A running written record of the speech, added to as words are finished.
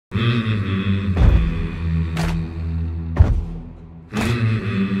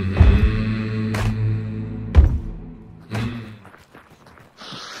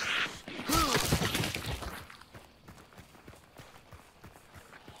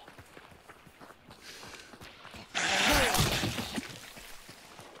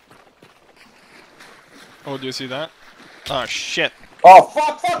Oh, do you see that? Oh shit! Oh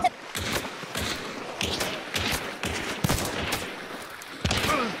fuck! Fuck!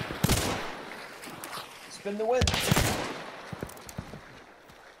 Spin the wind.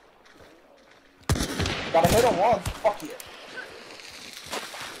 Got a hit on one. Fuck yeah.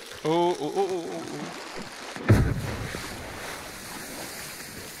 Oh, oh, oh, oh, oh.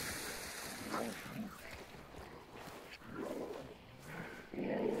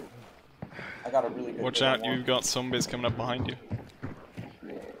 I got a really good Watch hit out, on one. you've got zombies coming up behind you.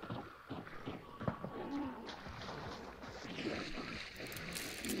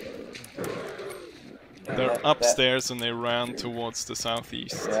 They're upstairs and they ran towards the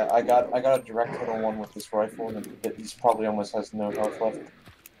southeast. Yeah, I got a direct hit on one with this rifle, and he's probably almost has no health left.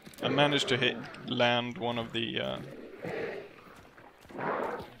 I managed to land one of the.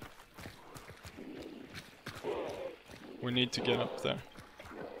 We need to get up there.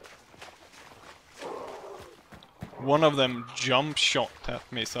 One of them jump shot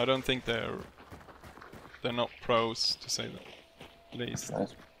at me, so I don't think they're not pros, to say the least.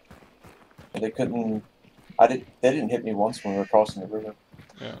 Nice. They couldn't. They didn't hit me once when we were crossing the river.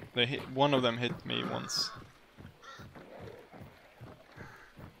 Yeah, one of them hit me once.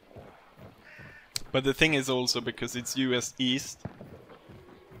 But the thing is also because it's US East,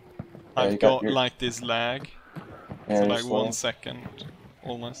 Yeah, I've got like this lag. Yeah, so like 1 second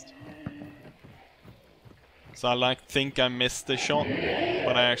almost. So I think I missed the shot,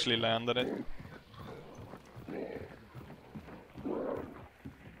 but I actually landed it.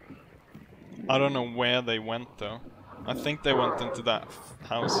 I don't know where they went though. I think they went into that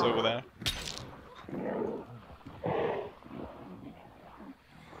house over there.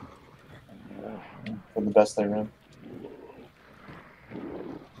 For the best they ran.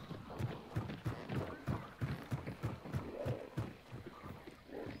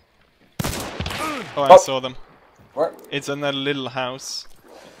 Oh, I saw them. Where? It's in that little house.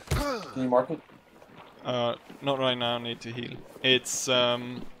 Can you mark it? Not right now, I need to heal. It's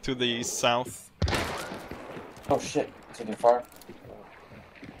to the south. Oh shit, taking fire.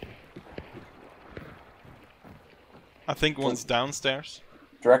 I think one's downstairs.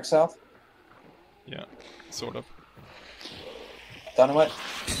 Direct south? Yeah, sort of. Dynamite.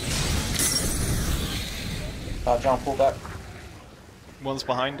 John, pull back. One's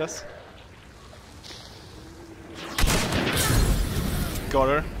behind us. Got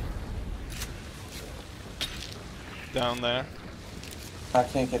her. Down there. I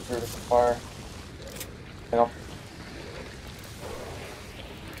can't get through with the fire. Hang on.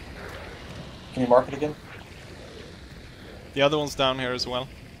 Can you mark it again? The other one's down here as well.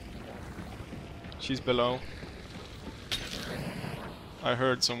 She's below. I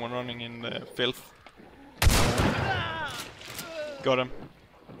heard someone running in the filth. Got him.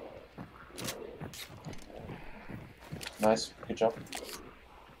 Nice, good job.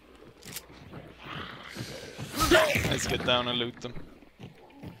 Let's get down and loot them.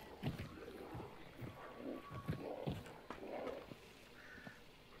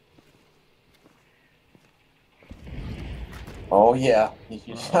 Oh yeah.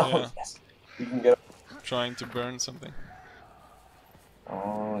 Yeah. Yes. You can get. Trying to burn something.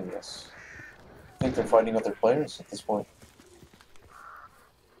 Oh yes. I think they're fighting other players at this point.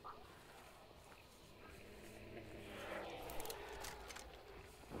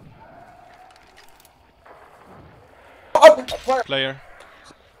 Oh, Player.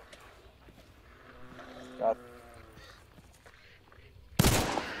 God.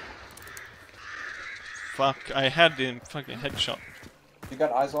 Fuck, I had him fucking headshot. You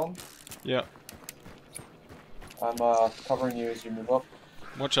got eyes on? Yeah. I'm covering you as you move up.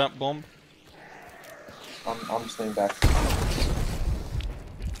 Watch out, bomb. I'm staying back.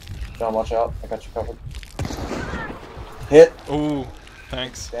 John, watch out. I got you covered. Hit. Ooh,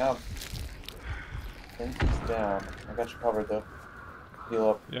 thanks. Down. I think he's down. I got you covered though. Heal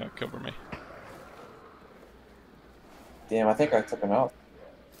up. Yeah, cover me. Damn, I think I took him out.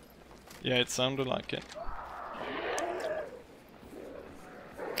 Yeah, it sounded like it.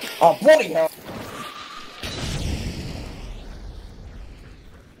 Oh, bloody hell!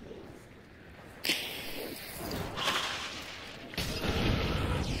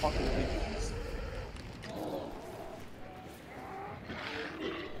 Fucking ridiculous.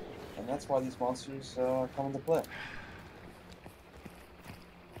 And that's why these monsters come into play.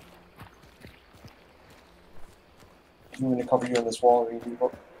 I'm going to cover you on this wall and you move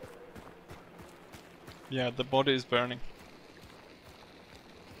up. Yeah, the body is burning.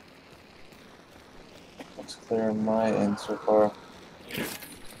 Looks clear on my end so far.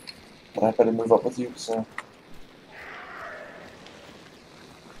 But I better move up with you, so...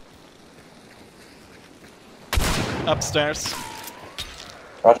 Upstairs.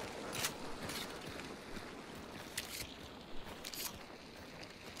 Roger.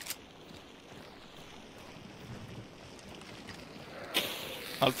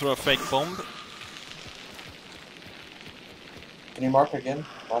 I'll throw a fake bomb. Can you mark again?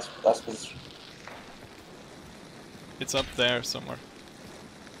 Last position. It's up there somewhere.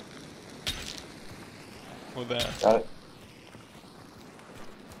 Or there. Got it.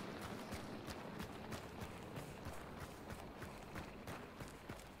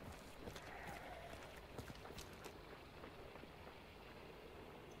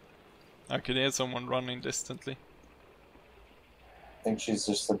 I could hear someone running distantly. I think she's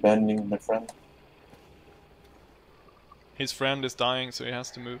just abandoning my friend. His friend is dying, so he has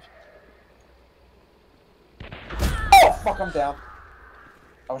to move. Oh fuck! I'm down.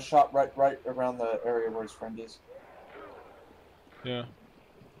 I was shot right around the area where his friend is. Yeah.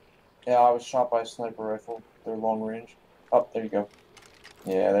 Yeah, I was shot by a sniper rifle. They're long range. Oh, there you go.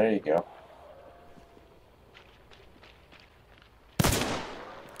 Yeah, there you go.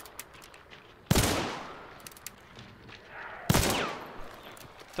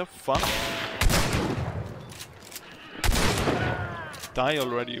 The fuck? Die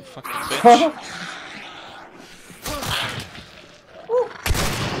already, you fucking bitch.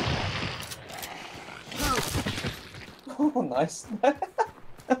 Oh, nice.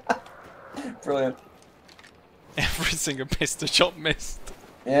 Brilliant. Every single pistol shot missed.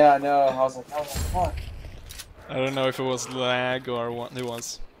 Yeah, I know. I was like, fuck. I don't know if it was lag or what it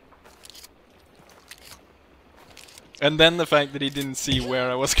was. And then the fact that he didn't see where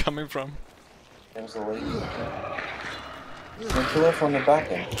I was coming from. It was a lady. And kill her from the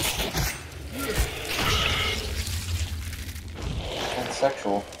back end. And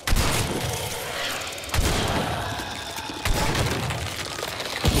sexual.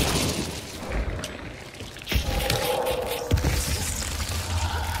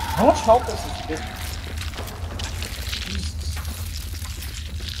 How much health does this get? Jesus.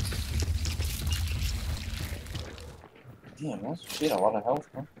 Damn, that's shit, a lot of health,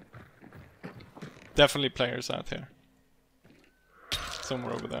 huh? Definitely players out here.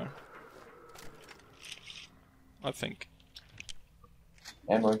 Somewhere over there. I think.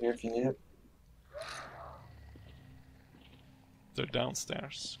 Ammo here if you need it. They're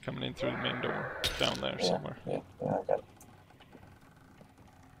downstairs, coming in through the main door. Down there Yeah, somewhere. yeah, I got it.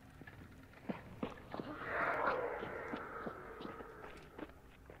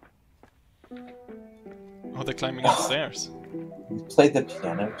 Oh, they're climbing upstairs. You played the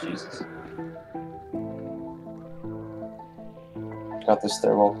piano, Jesus. Got this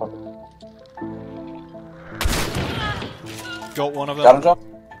stairwell covered. Got one of them. Got him, John?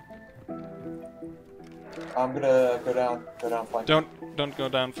 I'm gonna go down flank. Don't go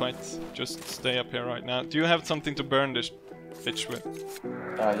down, fight. Just stay up here right now. Do you have something to burn this bitch with?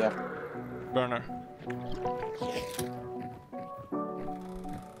 Yeah. Burner.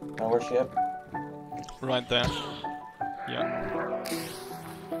 Now where's she at? Right there. Yeah.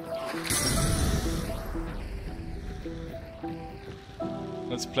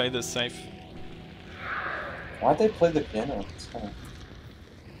 Let's play this safe. Why'd they play the piano? It's kinda...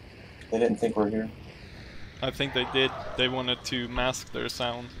 They didn't think we're here. I think they did. They wanted to mask their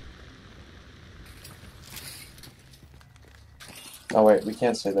sound. Oh wait, we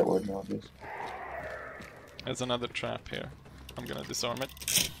can't say that word nowadays. There's another trap here. I'm gonna disarm it.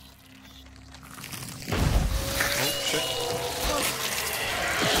 Oh shit.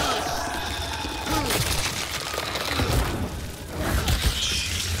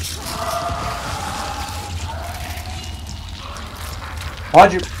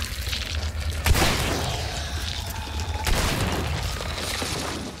 Behind you!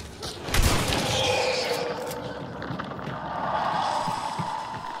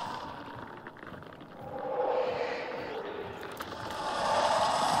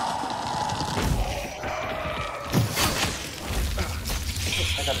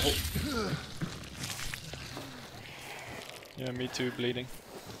 I got hit. Yeah, me too, bleeding.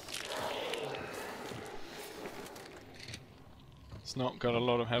 It's not got a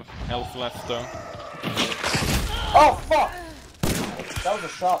lot of health left though. Oh fuck! That was a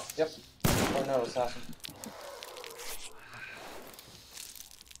shot. Yep. Oh no, assassin.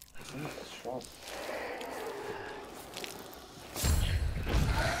 Jesus, shot.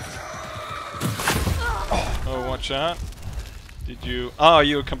 Oh, watch out. Did you... Oh,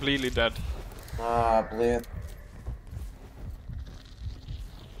 you're completely dead. Ah, brilliant.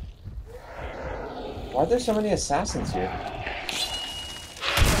 Why are there so many assassins here?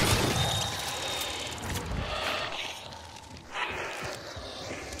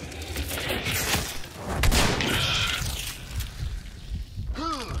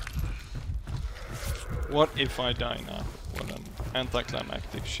 What if I die now? What an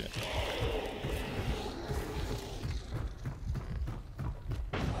anticlimactic shit.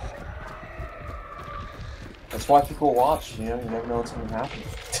 That's why people watch, you know, you never know what's gonna happen.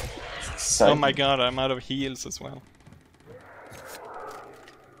 Oh my god, I'm out of heals as well.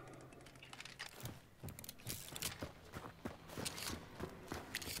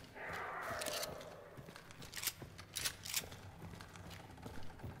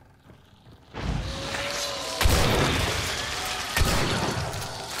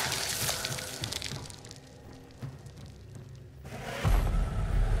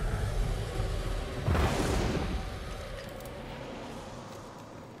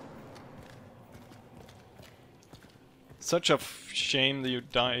 Such a shame that you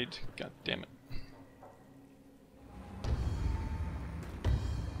died. God damn it.